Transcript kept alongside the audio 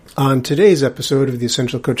On today's episode of the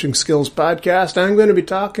Essential Coaching Skills Podcast, I'm going to be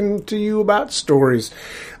talking to you about stories.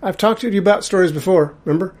 I've talked to you about stories before,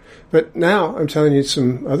 remember? But now I'm telling you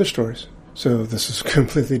some other stories. So this is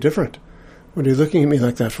completely different. What are you looking at me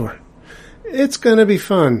like that for? It's going to be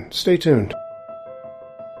fun. Stay tuned.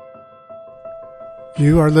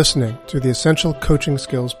 You are listening to the Essential Coaching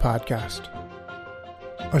Skills Podcast,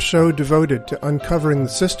 a show devoted to uncovering the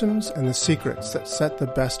systems and the secrets that set the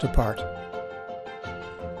best apart,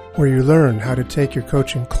 where you learn how to take your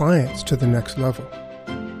coaching clients to the next level,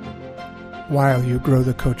 while you grow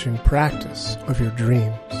the coaching practice of your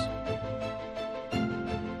dreams.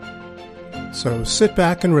 So sit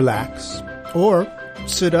back and relax, or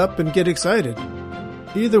sit up and get excited.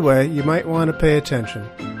 Either way, you might want to pay attention.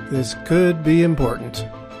 This could be important.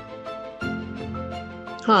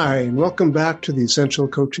 Hi, and welcome back to the Essential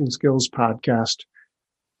Coaching Skills Podcast.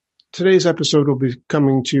 Today's episode will be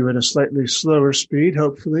coming to you at a slightly slower speed,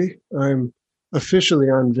 hopefully. I'm officially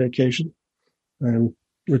on vacation. I'm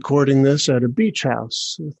recording this at a beach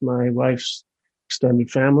house with my wife's extended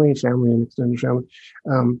family and extended family,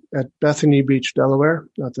 at Bethany Beach, Delaware.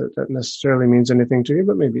 Not that that necessarily means anything to you,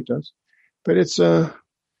 but maybe it does. But it's a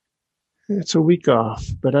week off.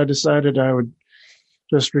 But I decided I would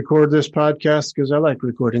just record this podcast because I like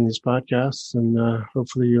recording these podcasts, and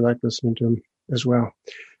hopefully you like listening to them as well.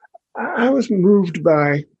 I was moved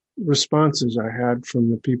by responses I had from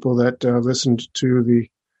the people that listened to the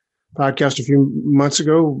podcast a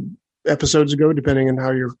few episodes ago, depending on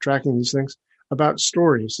how you're tracking these things, about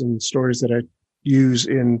stories and stories that I use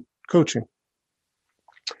in coaching.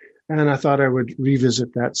 And I thought I would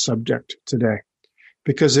revisit that subject today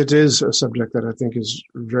because it is a subject that I think is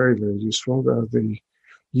very, very useful. The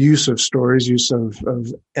use of stories, use of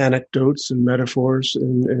anecdotes and metaphors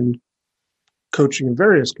in coaching of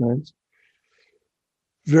various kinds.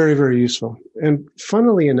 Very, very useful. And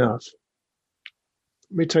funnily enough,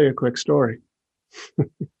 let me tell you a quick story.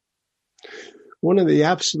 One of the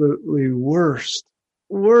absolutely worst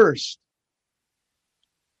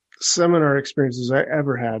seminar experiences I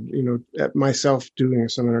ever had, at myself doing a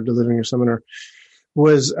seminar, delivering a seminar,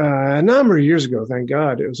 was a number of years ago, thank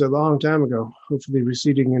God. It was a long time ago, hopefully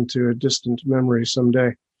receding into a distant memory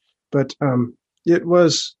someday. But it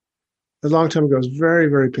was a long time ago. It was very,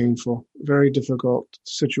 very painful, very difficult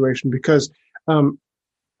situation because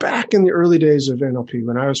back in the early days of NLP,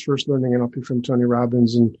 when I was first learning NLP from Tony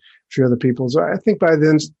Robbins and a few other people, so I think by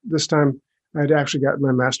then, this time, I'd actually gotten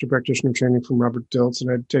my master practitioner training from Robert Dilts,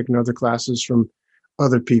 and I'd taken other classes from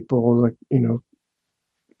other people like,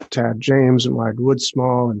 Tad James and Wyatt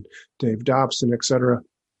Woodsmall and Dave Dobson, et cetera.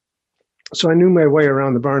 So I knew my way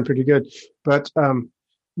around the barn pretty good. But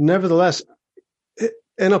nevertheless,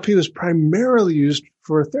 NLP was primarily used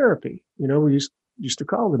for therapy. We used to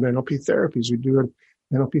call them NLP therapies. We'd do an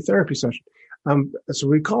NLP therapy session. So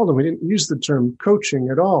we called them. We didn't use the term coaching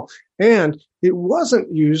at all. And it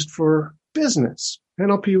wasn't used for business.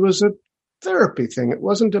 NLP was a therapy thing. It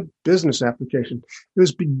wasn't a business application. It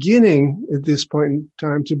was beginning at this point in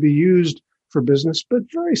time to be used for business, but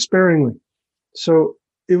very sparingly. So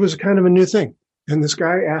it was kind of a new thing. And this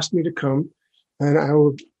guy asked me to come, and I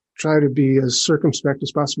will try to be as circumspect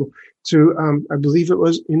as possible to, I believe it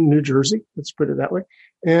was in New Jersey, let's put it that way,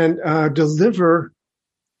 and deliver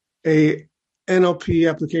a NLP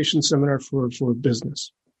application seminar for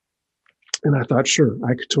business. And I thought, sure,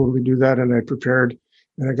 I could totally do that. And I prepared,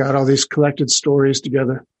 and I got all these collected stories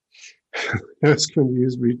together. I was going to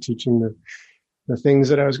use reteaching the things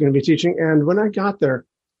that I was going to be teaching. And when I got there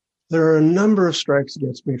are a number of strikes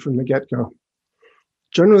against me from the get-go.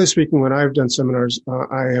 Generally speaking, when I've done seminars,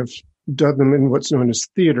 I have done them in what's known as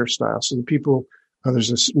theater style. So the people,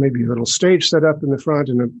 there's maybe a little stage set up in the front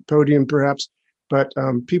and a podium perhaps, but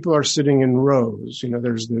people are sitting in rows.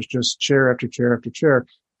 There's just chair after chair after chair,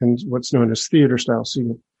 and what's known as theater style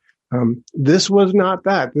seating. This was not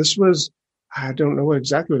that. This was, I don't know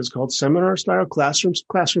exactly what it's called, seminar style, classroom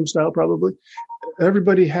style probably.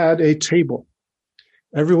 Everybody had a table.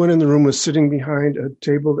 Everyone in the room was sitting behind a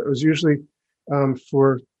table that was usually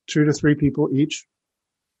for 2 to 3 people each.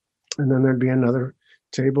 And then there'd be another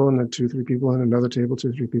table, and then 2, 3 people, and another table,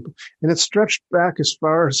 2, 3 people. And it stretched back as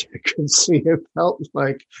far as I could see. It felt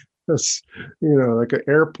like this, like an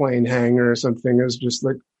airplane hangar or something. It was just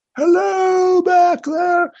like, hello, back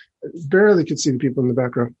there. Barely could see the people in the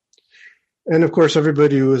background. And of course,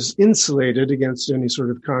 everybody was insulated against any sort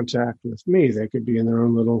of contact with me. They could be in their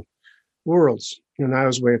own little worlds. And I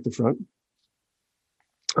was way at the front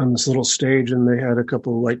on this little stage, and they had a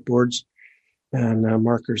couple of whiteboards and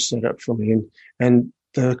markers set up for me. And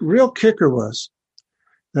the real kicker was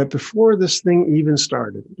that before this thing even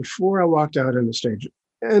started, before I walked out on the stage,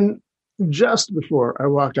 And just before I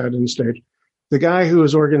walked out on stage, the guy who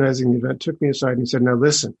was organizing the event took me aside and he said, now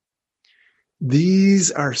listen,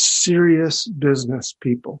 these are serious business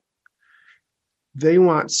people. They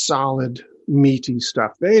want solid, meaty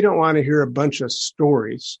stuff. They don't want to hear a bunch of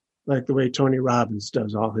stories like the way Tony Robbins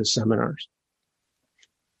does all his seminars.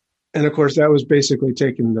 And of course, that was basically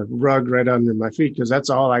taking the rug right under my feet because that's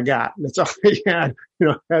all I got. That's all I had.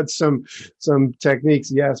 Had some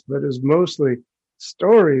techniques, yes, but it was mostly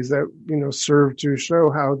stories that, served to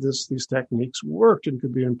show how these techniques worked and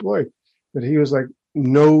could be employed. But he was like,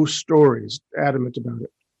 no stories, adamant about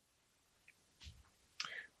it.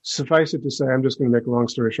 Suffice it to say, I'm just going to make a long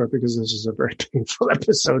story short because this is a very painful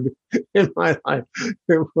episode in my life.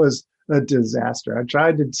 It was a disaster. I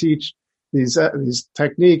tried to teach these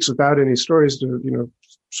techniques without any stories to,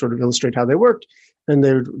 sort of illustrate how they worked, and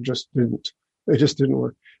they just didn't. They just didn't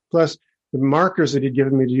work. Plus, the markers that he'd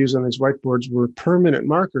given me to use on these whiteboards were permanent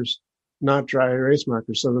markers, not dry erase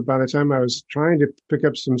markers. So that by the time I was trying to pick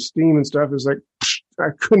up some steam and stuff, it was like,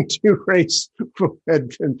 I couldn't erase what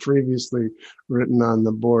had been previously written on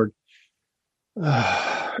the board.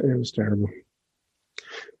 It was terrible.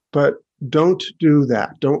 But don't do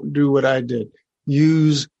that. Don't do what I did.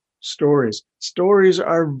 Use stories. Stories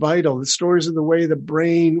are vital. The stories are the way the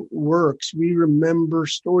brain works. We remember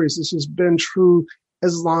stories. This has been true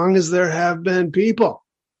as long as there have been people.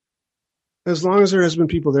 As long as there has been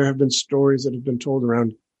people, there have been stories that have been told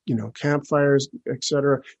around, campfires,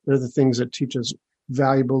 etc. They're the things that teach us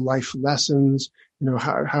valuable life lessons,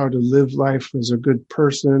 how to live life as a good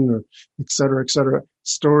person, or et cetera, et cetera.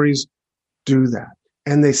 Stories do that.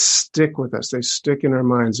 And they stick with us. They stick in our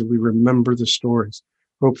minds, and we remember the stories.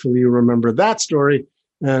 Hopefully you remember that story,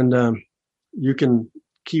 and you can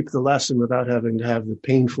keep the lesson without having to have the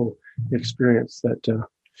painful experience that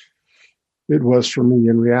it was for me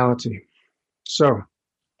in reality. So,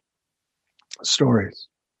 stories.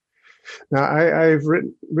 Now, I've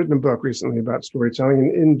written a book recently about storytelling,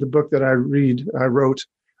 and in the book that I wrote,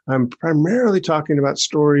 I'm primarily talking about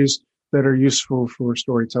stories that are useful for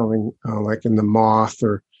storytelling, like in The Moth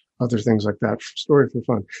or other things like that, story for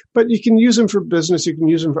fun. But you can use them for business. You can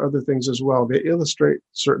use them for other things as well. They illustrate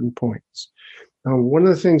certain points. One of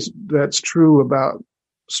the things that's true about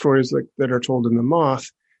stories that are told in The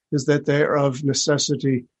Moth is that they are of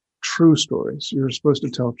necessity true stories. You're supposed to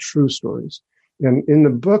tell true stories. And in the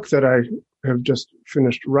book that I have just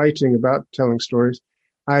finished writing about telling stories,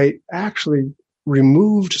 I actually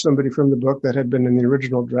removed somebody from the book that had been in the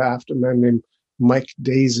original draft, a man named Mike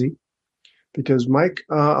Daisy, because Mike,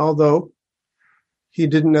 although he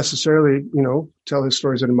didn't necessarily, tell his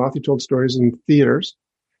stories in a moth, he told stories in theaters.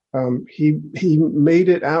 He made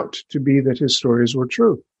it out to be that his stories were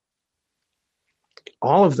true.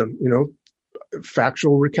 All of them,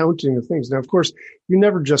 factual recounting of things. Now, of course, you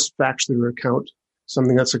never just factually recount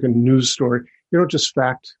something that's like a news story. You don't just do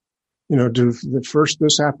the first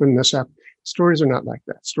this happened. Stories are not like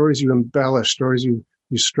that. Stories you embellish. Stories you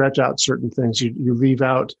stretch out certain things. You leave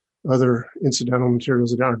out other incidental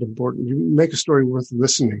materials that aren't important. You make a story worth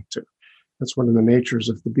listening to. That's one of the natures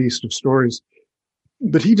of the beast of stories.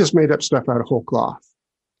 But he just made up stuff out of whole cloth.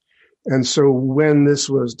 And so when this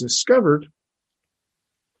was discovered,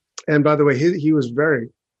 and by the way, he was very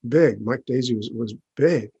big. Mike Daisy was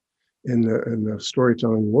big in the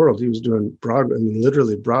storytelling world. He was doing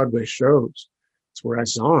literally Broadway shows. That's where I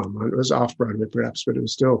saw him. It was off Broadway perhaps, but it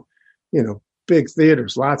was still, big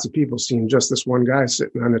theaters, lots of people seeing just this one guy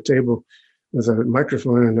sitting on a table with a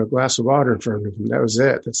microphone and a glass of water in front of him. That was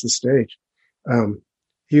it. That's the stage.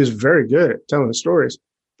 He was very good at telling stories,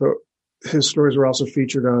 but his stories were also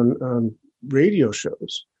featured on radio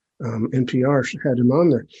shows. NPR had him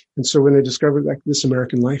on there. And so when they discovered, like This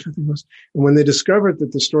American Life, I think it was, and when they discovered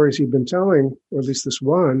that the stories he'd been telling, or at least this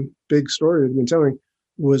one big story he'd been telling,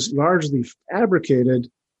 was largely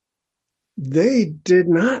fabricated, they did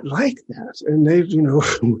not like that. And they,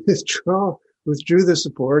 withdrew the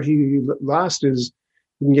support. He lost his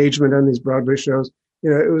engagement on these Broadway shows.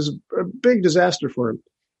 It was a big disaster for him.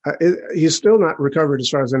 He's still not recovered, as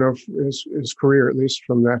far as I know, his career, at least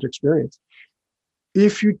from that experience.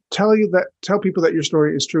 If you tell people that your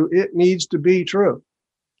story is true, it needs to be true.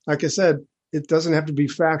 Like I said, it doesn't have to be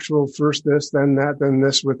factual. First this, then that, then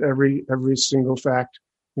this, with every single fact,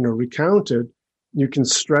 recounted. You can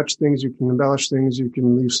stretch things, you can embellish things, you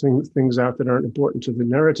can leave things out that aren't important to the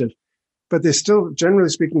narrative. But they still, generally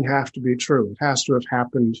speaking, have to be true. It has to have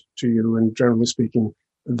happened to you, and generally speaking,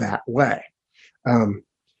 that way.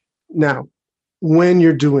 Now, when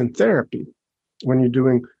you're doing therapy, when you're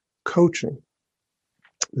doing coaching,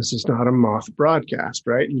 this is not a moth broadcast,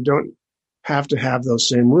 right? You don't have to have those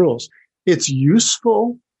same rules. It's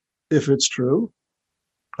useful if it's true,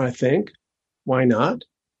 I think. Why not?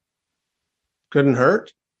 Couldn't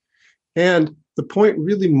hurt. And the point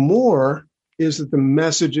really more is that the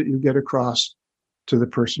message that you get across to the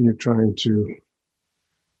person you're trying to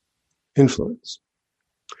influence.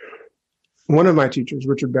 One of my teachers,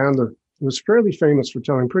 Richard Bandler, was fairly famous for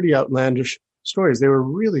telling pretty outlandish stories. They were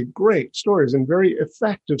really great stories and very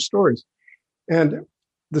effective stories. And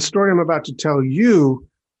the story I'm about to tell you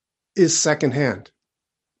is secondhand.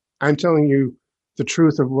 I'm telling you the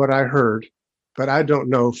truth of what I heard, but I don't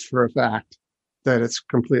know for a fact that it's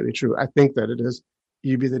completely true. I think that it is.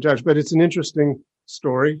 You be the judge. But it's an interesting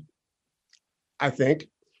story, I think.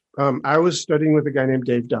 I was studying with a guy named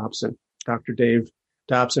Dave Dobson. Dr. Dave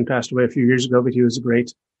Dobson passed away a few years ago, but he was a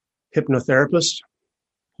great hypnotherapist.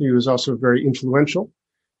 He was also very influential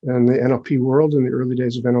in the NLP world in the early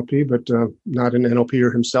days of NLP, but not an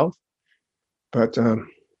NLPer himself, but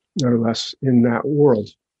nevertheless in that world.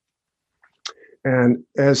 And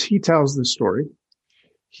as he tells this story,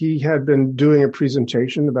 he had been doing a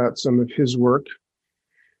presentation about some of his work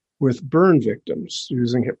with burn victims,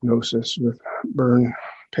 using hypnosis with burn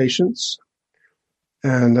patients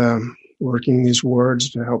and working these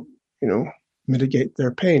words to help, mitigate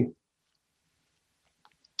their pain.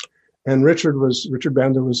 And Richard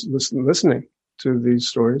Bandler was listening to these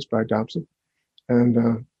stories by Dobson,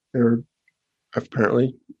 and they were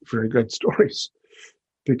apparently very good stories.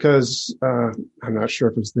 Because I'm not sure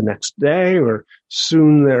if it was the next day or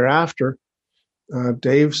soon thereafter,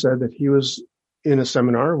 Dave said that he was in a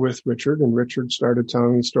seminar with Richard, and Richard started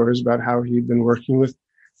telling stories about how he'd been working with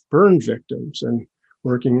burn victims and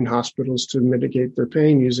working in hospitals to mitigate their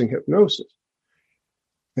pain using hypnosis.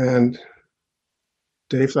 And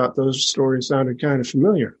Dave thought those stories sounded kind of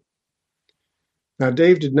familiar. Now,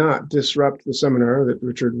 Dave did not disrupt the seminar that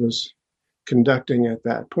Richard was conducting at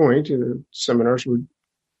that point. The seminars were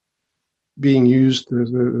being used,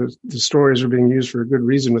 the stories were being used for a good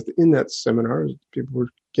reason within that seminar. People were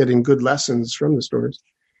getting good lessons from the stories.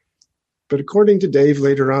 But according to Dave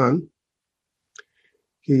later on,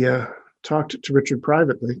 he talked to Richard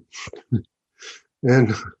privately,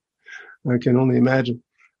 and I can only imagine,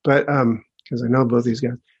 but because I know both these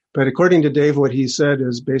guys. But according to Dave, what he said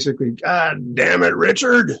is basically, God damn it,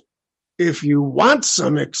 Richard, if you want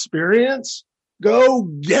some experience, go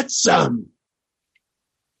get some.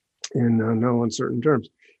 In no uncertain terms.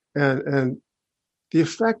 And the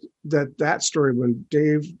effect that story, when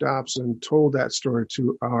Dave Dobson told that story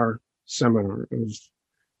to our seminar of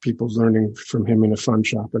people learning from him in a fun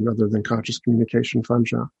shop and other than conscious communication fun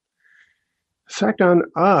shop, effect on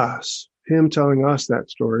us, him telling us that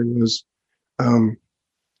story was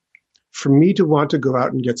for me to want to go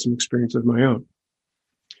out and get some experience of my own.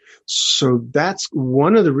 So that's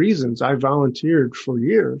one of the reasons I volunteered for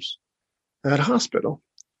years at a hospital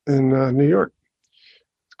in New York.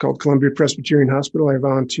 It's called Columbia Presbyterian Hospital. I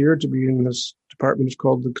volunteered to be in this department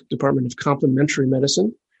called the Department of Complementary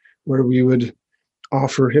Medicine, where we would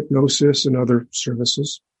offer hypnosis and other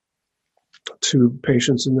services to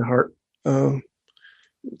patients in the heart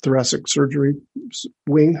thoracic surgery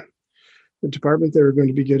wing. The department, they were going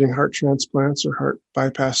to be getting heart transplants or heart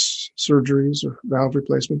bypass surgeries or valve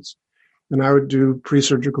replacements. And I would do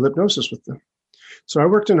pre-surgical hypnosis with them. So I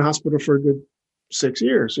worked in a hospital for a good 6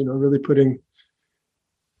 years, really putting,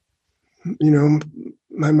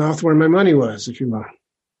 my mouth where my money was, if you will.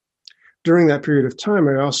 During that period of time,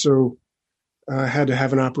 I also had to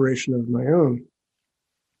have an operation of my own.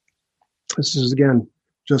 This is, again,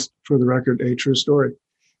 just for the record, a true story.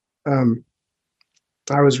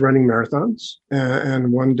 I was running marathons,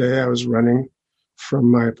 and one day I was running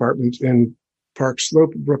from my apartment in Park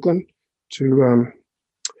Slope, Brooklyn, to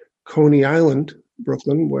Coney Island,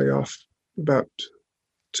 Brooklyn, way off about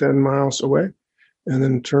 10 miles away, and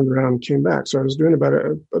then turned around and came back. So I was doing about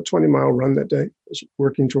a 20-mile run that day. I was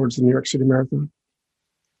working towards the New York City Marathon.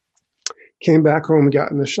 Came back home and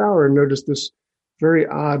got in the shower and noticed this very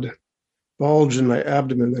odd bulge in my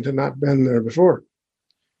abdomen that had not been there before.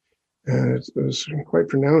 And it was quite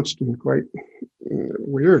pronounced and quite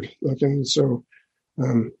weird looking. So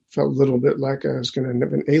felt a little bit like I was going to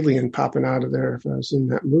have an alien popping out of there if I was in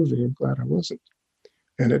that movie. I'm glad I wasn't.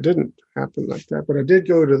 And it didn't happen like that. But I did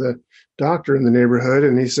go to the doctor in the neighborhood,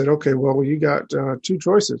 and he said, okay, well, you got two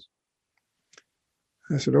choices.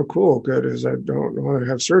 I said, oh, cool, good, as I don't want to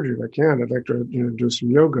have surgery if I can. I'd like to, do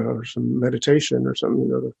some yoga or some meditation or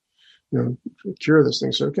something, to cure this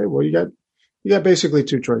thing. So, okay, well, you got basically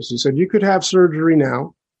two choices. He said, you could have surgery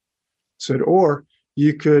now. He said, or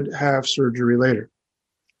you could have surgery later.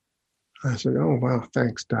 I said, oh, wow,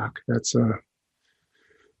 thanks, doc. That's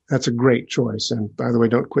That's a great choice. And by the way,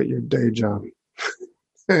 don't quit your day job.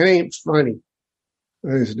 It ain't funny.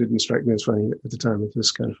 At least it didn't strike me as funny at the time. It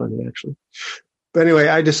was kind of funny, actually. But anyway,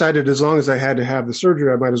 I decided as long as I had to have the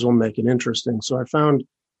surgery, I might as well make it interesting. So I found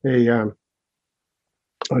a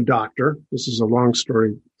doctor. This is a long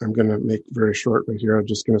story I'm going to make very short right here. I'm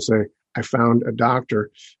just going to say I found a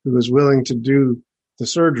doctor who was willing to do the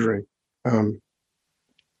surgery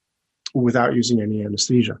without using any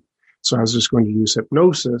anesthesia. So I was just going to use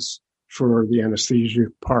hypnosis for the anesthesia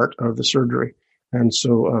part of the surgery. And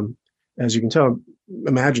so, as you can tell,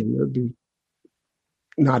 imagine there'd be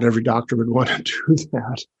not every doctor would want to do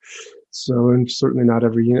that. So, and certainly not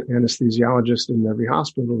every anesthesiologist in every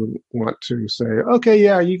hospital would want to say, okay,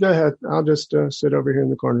 yeah, you go ahead. I'll just sit over here in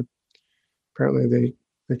the corner. Apparently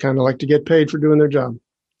they kind of like to get paid for doing their job.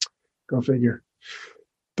 Go figure.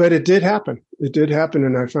 But it did happen. It did happen.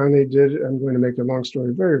 And I finally did. I'm going to make a long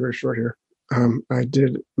story very, very short here. I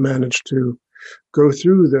did manage to go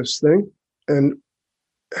through this thing and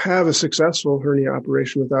have a successful hernia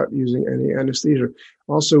operation without using any anesthesia.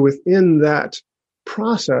 Also, within that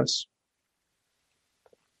process,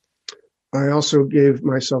 I also gave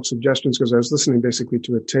myself suggestions because I was listening basically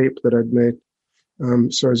to a tape that I'd made.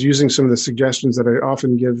 So I was using some of the suggestions that I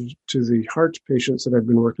often give to the heart patients that I've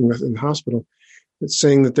been working with in the hospital. It's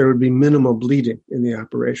saying that there would be minimal bleeding in the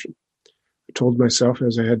operation. I told myself,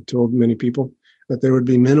 as I had told many people, that there would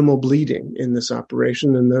be minimal bleeding in this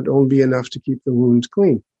operation and that only be enough to keep the wound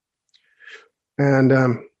clean.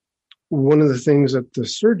 And one of the things that the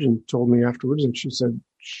surgeon told me afterwards, and she said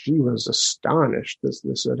she was astonished that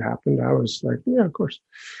this had happened. I was like, yeah, of course.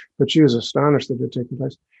 But she was astonished that it had taken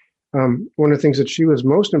place. One of the things that she was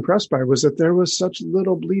most impressed by was that there was such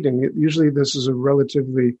little bleeding. Usually this is a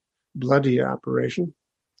relatively bloody operation.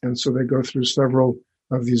 And so they go through several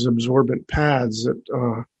of these absorbent pads that,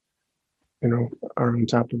 are on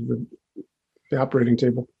top of the operating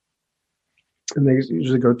table. And they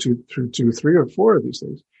usually go through 2, 3, or 4 of these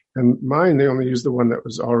things. And mine, they only used the one that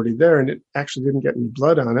was already there, and it actually didn't get any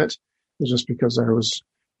blood on it. It was just because I was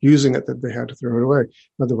using it that they had to throw it away.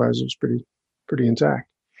 Otherwise, it was pretty intact.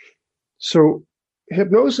 So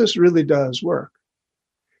hypnosis really does work.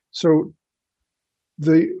 So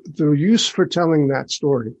the use for telling that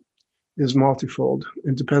story is multifold.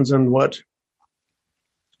 It depends on what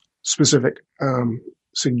specific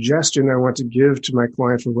suggestion I want to give to my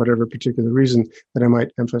client for whatever particular reason that I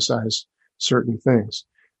might emphasize certain things.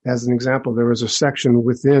 As an example, there was a section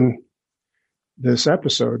within this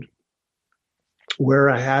episode where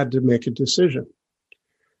I had to make a decision.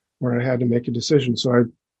 So I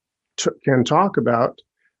can talk about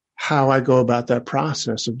how I go about that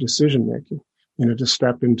process of decision making, to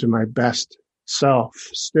step into my best self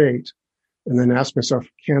state and then ask myself,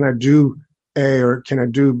 can I do A or can I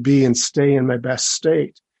do B and stay in my best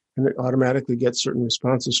state? And it automatically gets certain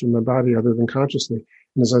responses from my body other than consciously.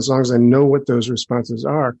 And as long as I know what those responses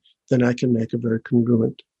are, then I can make a very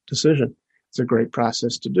congruent decision. It's a great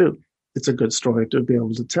process to do. It's a good story to be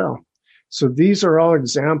able to tell. So these are all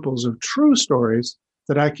examples of true stories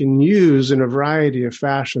that I can use in a variety of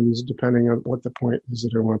fashions depending on what the point is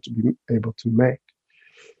that I want to be able to make.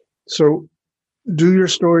 So do your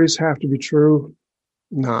stories have to be true?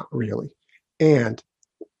 Not really. And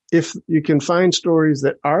if you can find stories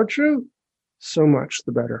that are true, so much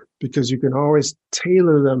the better, because you can always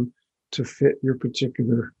tailor them to fit your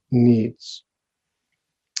particular needs.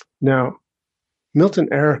 Now, Milton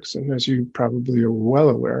Erickson, as you probably are well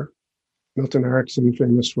aware, Milton Erickson,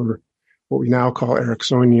 famous for what we now call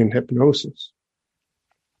Ericksonian hypnosis.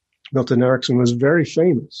 Milton Erickson was very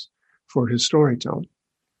famous for his storytelling.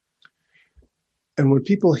 And when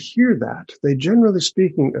people hear that, they generally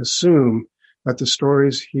speaking assume that the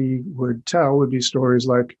stories he would tell would be stories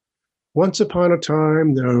like, once upon a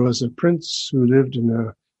time, there was a prince who lived in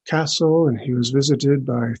a castle and he was visited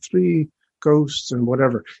by 3 ghosts and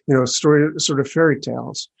whatever, story, sort of fairy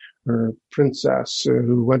tales, or a princess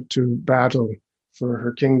who went to battle for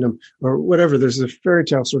her kingdom or whatever. There's a fairy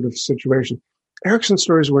tale sort of situation. Erickson's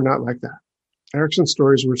stories were not like that. Erickson's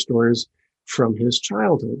stories were stories from his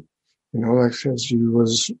childhood. Like as he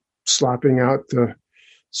was slopping out the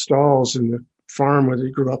stalls in the farm where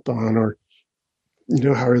he grew up on, or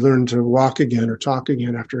how he learned to walk again or talk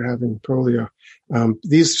again after having polio.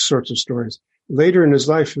 These sorts of stories. Later in his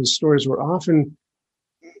life, his stories were often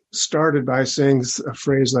started by saying a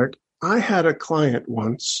phrase like, I had a client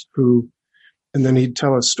once who, and then he'd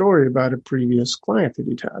tell a story about a previous client that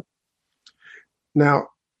he'd had. Now,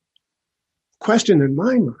 question in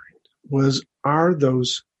my mind was, are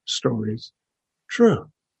those stories true?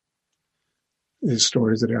 These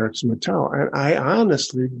stories that Erickson would tell. And I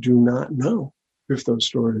honestly do not know. if those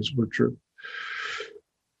stories were true.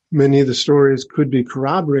 Many of the stories could be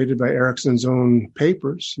corroborated by Erickson's own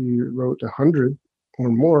papers. He wrote 100 or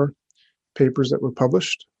more papers that were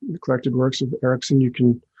published, the collected works of Erickson. You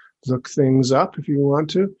can look things up if you want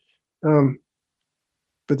to.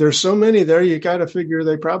 But there's so many there, you got to figure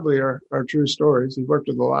they probably are true stories. He worked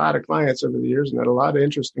with a lot of clients over the years and had a lot of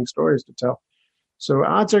interesting stories to tell. So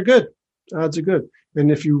odds are good. Odds are good. And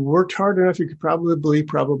if you worked hard enough, you could probably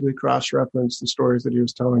cross-reference the stories that he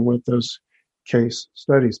was telling with those case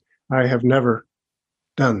studies. I have never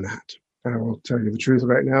done that. I will tell you the truth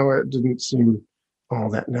right now. It didn't seem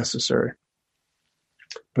all that necessary.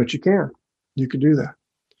 But you can. You could do that.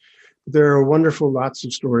 There are wonderful lots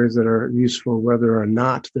of stories that are useful, whether or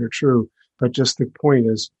not they're true. But just the point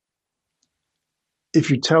is, if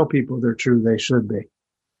you tell people they're true, they should be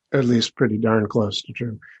at least pretty darn close to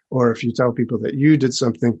true. Or if you tell people that you did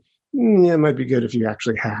something, it might be good if you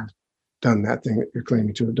actually had done that thing that you're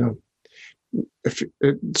claiming to have done.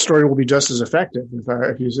 The story will be just as effective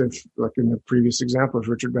if you said, like in the previous example, if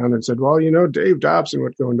Richard Bandler said, well, Dave Dobson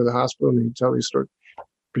would go into the hospital and he'd tell these stories,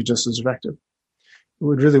 be just as effective. It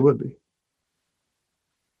really would be.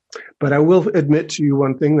 But I will admit to you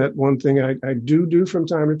one thing I do from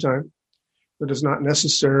time to time that is not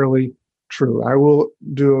necessarily true. I will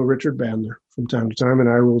do a Richard Bandler from time to time, and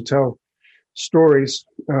I will tell stories,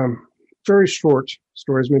 very short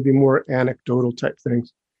stories, maybe more anecdotal type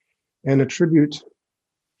things, and attribute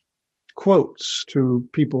quotes to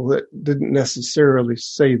people that didn't necessarily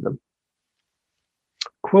say them.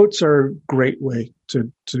 Quotes are a great way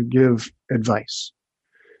to give advice.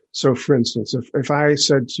 So, for instance, if I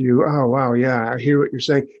said to you, oh, wow, yeah, I hear what you're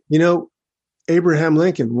saying. Abraham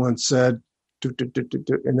Lincoln once said,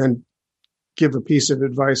 and then give a piece of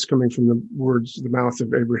advice coming from the mouth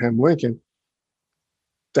of Abraham Lincoln.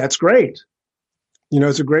 That's great.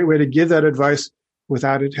 It's a great way to give that advice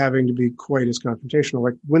without it having to be quite as confrontational.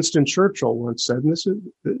 Like Winston Churchill once said, and this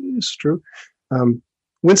is true.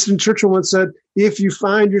 Winston Churchill once said, if you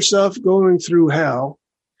find yourself going through hell,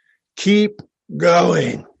 keep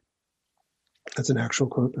going. That's an actual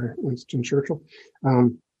quote by Winston Churchill.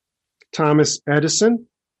 Thomas Edison,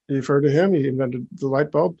 you've heard of him. He invented the light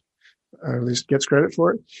bulb, or at least gets credit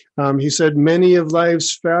for it. He said, many of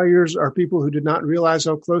life's failures are people who did not realize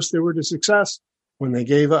how close they were to success when they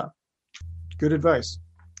gave up. Good advice.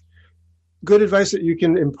 Good advice that you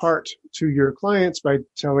can impart to your clients by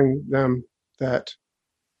telling them that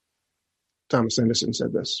Thomas Edison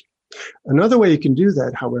said this. Another way you can do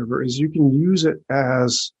that, however, is you can use it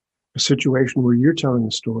as a situation where you're telling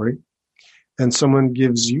a story and someone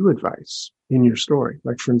gives you advice in your story.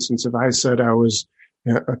 Like, for instance, if I said I was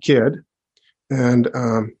a kid and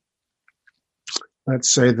let's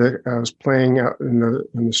say that I was playing out in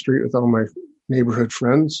the street with all my neighborhood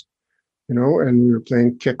friends, and we were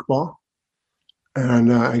playing kickball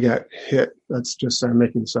and I got hit. That's just, I'm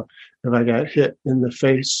making this up. If I got hit in the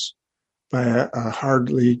face by a hard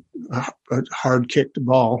kicked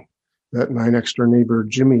ball that my next door neighbor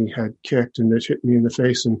Jimmy had kicked, and it hit me in the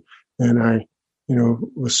face, and I,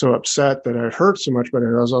 was so upset that it hurt so much, but I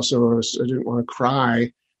didn't want to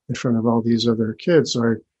cry in front of all these other kids, so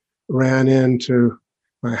I ran into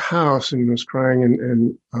my house and was crying,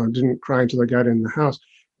 and didn't cry until I got in the house,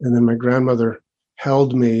 and then my grandmother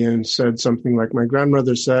held me and said something like, my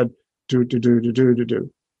grandmother said,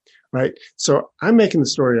 do. Right. So I'm making the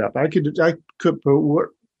story up. I could put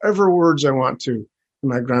whatever words I want to in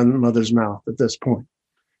my grandmother's mouth at this point.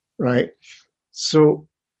 Right. So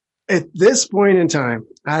at this point in time,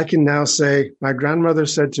 I can now say, my grandmother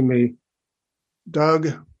said to me,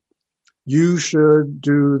 Doug, you should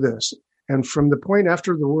do this. And from the point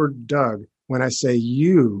after the word Doug, when I say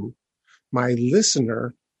you, my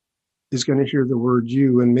listener is going to hear the word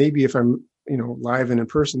you. And maybe if I'm live and in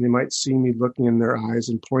person, they might see me looking in their eyes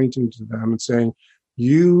and pointing to them and saying,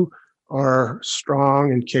 you are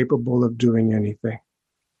strong and capable of doing anything.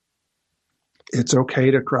 It's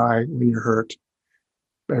okay to cry when you're hurt.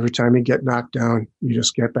 Every time you get knocked down, you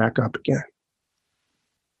just get back up again.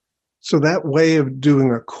 So that way of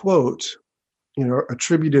doing a quote,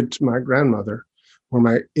 attributed to my grandmother,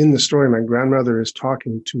 or in the story, my grandmother is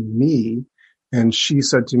talking to me, and she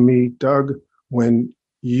said to me, Doug, when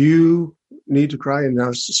you need to cry, and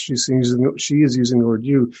now she is using the word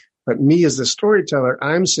you, but me as the storyteller,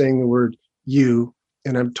 I'm saying the word you,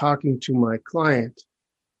 and I'm talking to my client,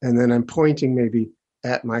 and then I'm pointing maybe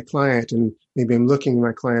at my client, and maybe I'm looking in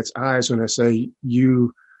my client's eyes when I say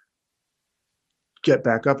you get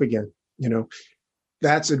back up again.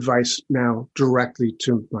 That's advice now directly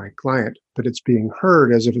to my client, but it's being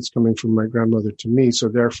heard as if it's coming from my grandmother to me, so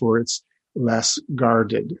therefore it's less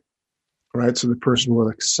guarded. right? So the person will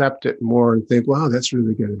accept it more and think, wow, that's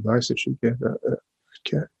really good advice that you give.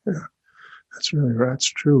 Yeah, that's really right. That's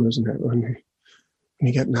true, isn't it? When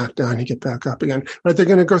you get knocked down, you get back up again. Right? They're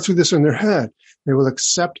going to go through this in their head. They will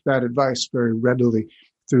accept that advice very readily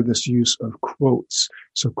through this use of quotes.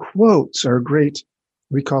 So quotes are great.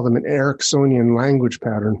 We call them an Ericksonian language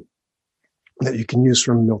pattern that you can use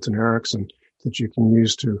from Milton Erickson, that you can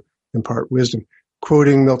use to impart wisdom.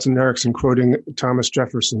 Quoting Milton Erickson, quoting Thomas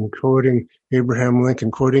Jefferson, quoting Abraham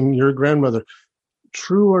Lincoln, quoting your grandmother.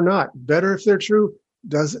 True or not, better if they're true.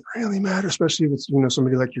 Doesn't really matter, especially if it's,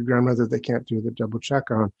 somebody like your grandmother they can't do the double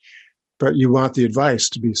check on. But you want the advice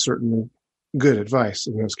to be certainly good advice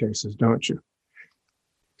in those cases, don't you?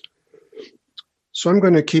 So I'm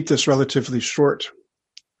going to keep this relatively short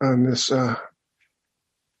on this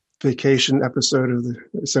vacation episode of the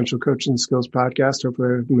Essential Coaching Skills podcast. Hopefully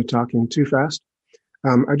I haven't been talking too fast.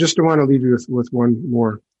 I just want to leave you with one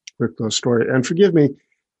more quick little story. And forgive me,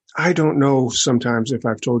 I don't know sometimes if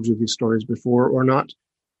I've told you these stories before or not.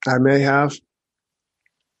 I may have.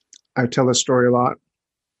 I tell this story a lot.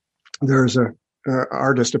 There's a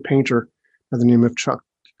artist, a painter by the name of Chuck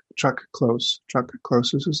Close. Chuck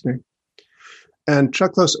Close is his name. And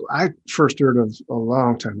Chuck Close, I first heard of a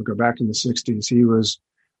long time ago, back in the 60s. He was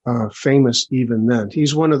famous even then.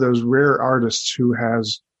 He's one of those rare artists who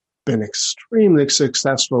has been extremely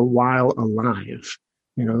successful while alive.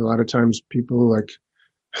 A lot of times people like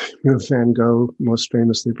Van Gogh, most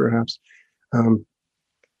famously perhaps,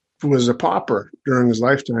 was a pauper during his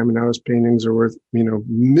lifetime, and now his paintings are worth,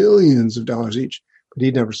 millions of dollars each, but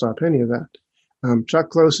he never saw a penny of that. Chuck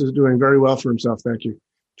Close is doing very well for himself, thank you.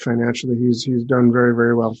 Financially, he's done very,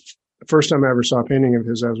 very well. The first time I ever saw a painting of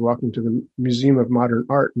his, I was walking to the Museum of Modern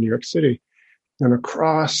Art in New York City, and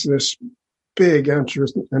across this big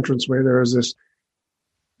entranceway, there was this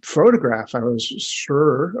photograph, I was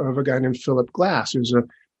sure, of a guy named Philip Glass, who's a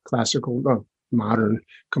classical, modern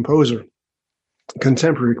composer,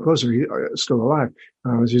 contemporary composer. He's still alive.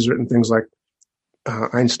 He's written things like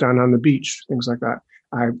Einstein on the Beach, things like that.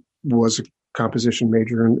 I was a composition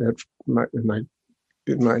major in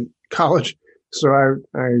my college, so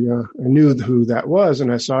I knew who that was,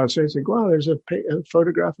 and I saw his face. Like, wow, there's a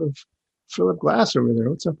photograph of Philip Glass over there.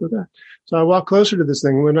 What's up with that? So I walked closer to this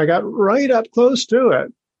thing. When I got right up close to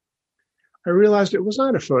it, I realized it was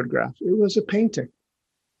not a photograph. It was a painting.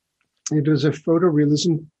 It was a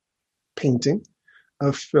photorealism painting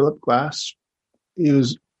of Philip Glass. He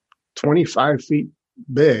was 25 feet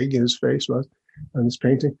big, his face was, on this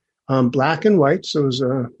painting. Black and white, so it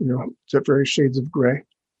was, various shades of gray.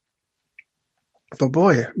 But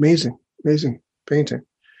boy, amazing painting.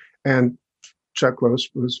 And Chuck Close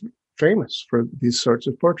was famous for these sorts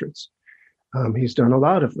of portraits. He's done a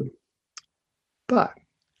lot of them. But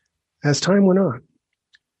as time went on,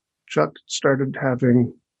 Chuck started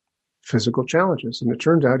having physical challenges, and it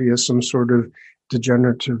turned out he has some sort of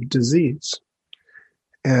degenerative disease.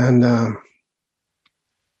 And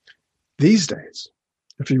these days,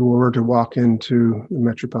 if you were to walk into the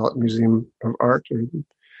Metropolitan Museum of Art or the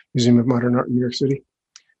Museum of Modern Art in New York City,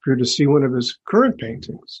 if you were to see one of his current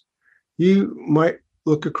paintings, you might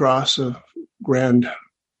look across a grand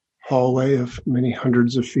hallway of many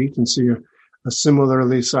hundreds of feet and see a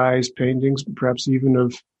similarly sized paintings, perhaps even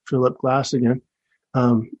of Philip Glass again,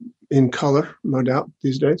 in color, no doubt,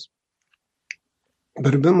 these days.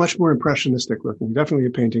 But a bit much more impressionistic looking, definitely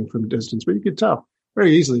a painting from a distance, but you could tell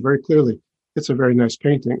very easily, very clearly, it's a very nice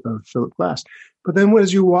painting of Philip Glass. But then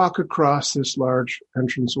as you walk across this large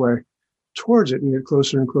entranceway towards it and get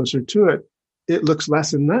closer and closer to it, it looks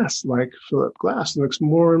less and less like Philip Glass. It looks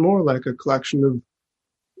more and more like a collection of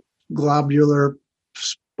globular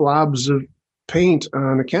blobs of paint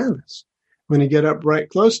on a canvas. When you get up right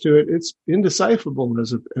close to it, it's indecipherable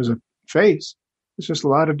as a face. It's just a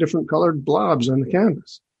lot of different colored blobs on the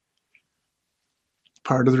canvas.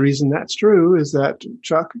 Part of the reason that's true is that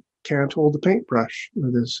Chuck can't hold a paintbrush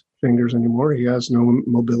with his fingers anymore. He has no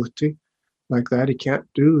mobility like that. He can't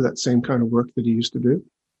do that same kind of work that he used to do.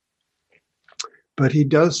 But he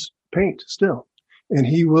does paint still. And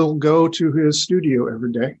he will go to his studio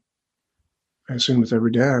every day. I assume it's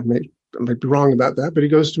every day. I might be wrong about that, but he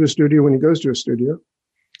goes to a studio when he goes to a studio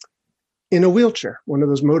in a wheelchair, one of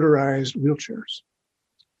those motorized wheelchairs.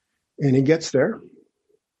 And he gets there,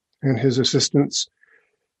 and his assistants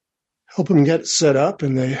help him get set up,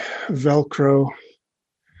 and they Velcro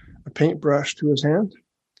a paintbrush to his hand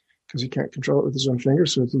because he can't control it with his own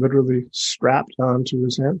fingers, so it's literally strapped onto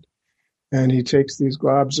his hand. And he takes these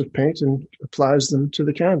globs of paint and applies them to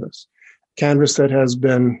the canvas that has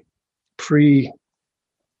been pre-divided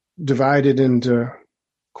into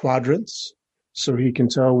quadrants, so he can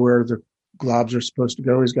tell where the globs are supposed to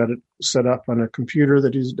go. He's got it set up on a computer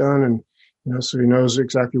that he's done, and so he knows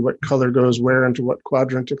exactly what color goes where into what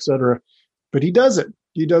quadrant, etc. But he does it.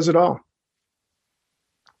 He does it all.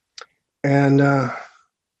 And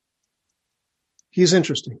he's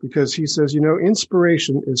interesting because he says,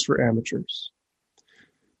 inspiration is for amateurs.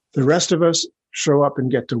 The rest of us show up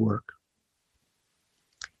and get to work.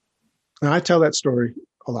 And I tell that story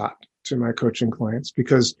a lot to my coaching clients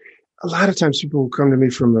because a lot of times people will come to me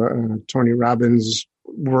from a Tony Robbins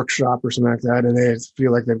workshop or something like that, and they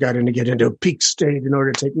feel like they've got to get into a peak state in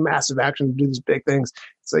order to take massive action to do these big things.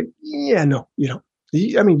 It's like, yeah, no, you don't.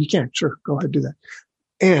 I mean, you can, sure, go ahead, do that.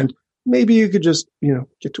 And maybe you could just,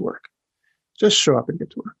 get to work. Just show up and get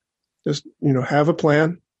to work. Just, have a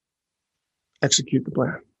plan, execute the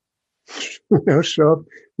plan. Show up,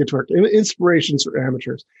 get to work. Inspirations for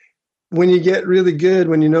amateurs. When you get really good,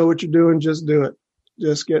 when you know what you're doing, just do it.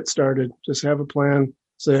 Just get started. Just have a plan.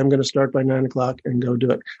 Say, I'm going to start by 9 o'clock and go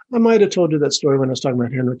do it. I might have told you that story when I was talking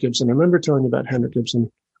about Henrik Gibson. I remember telling you about Henrik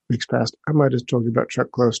Gibson weeks past. I might have told you about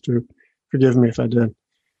Chuck Close too. Forgive me if I did.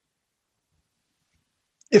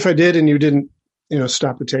 If I did and you didn't,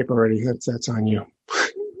 stop the tape already, that's on you.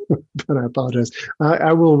 But I apologize.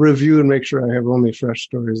 I will review and make sure I have only fresh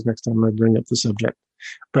stories next time I bring up the subject.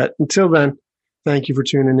 But until then, thank you for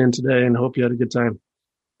tuning in today and hope you had a good time.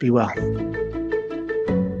 Be well.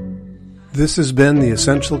 This has been the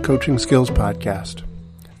Essential Coaching Skills Podcast.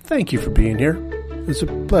 Thank you for being here. It's a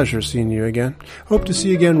pleasure seeing you again. Hope to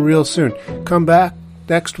see you again real soon. Come back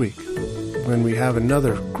next week when we have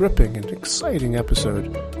another gripping and exciting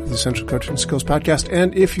episode of the Essential Coaching Skills Podcast.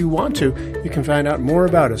 And if you want to, you can find out more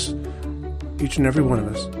about us, each and every one of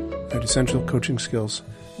us, at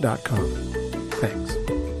essentialcoachingskills.com.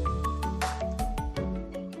 Thanks.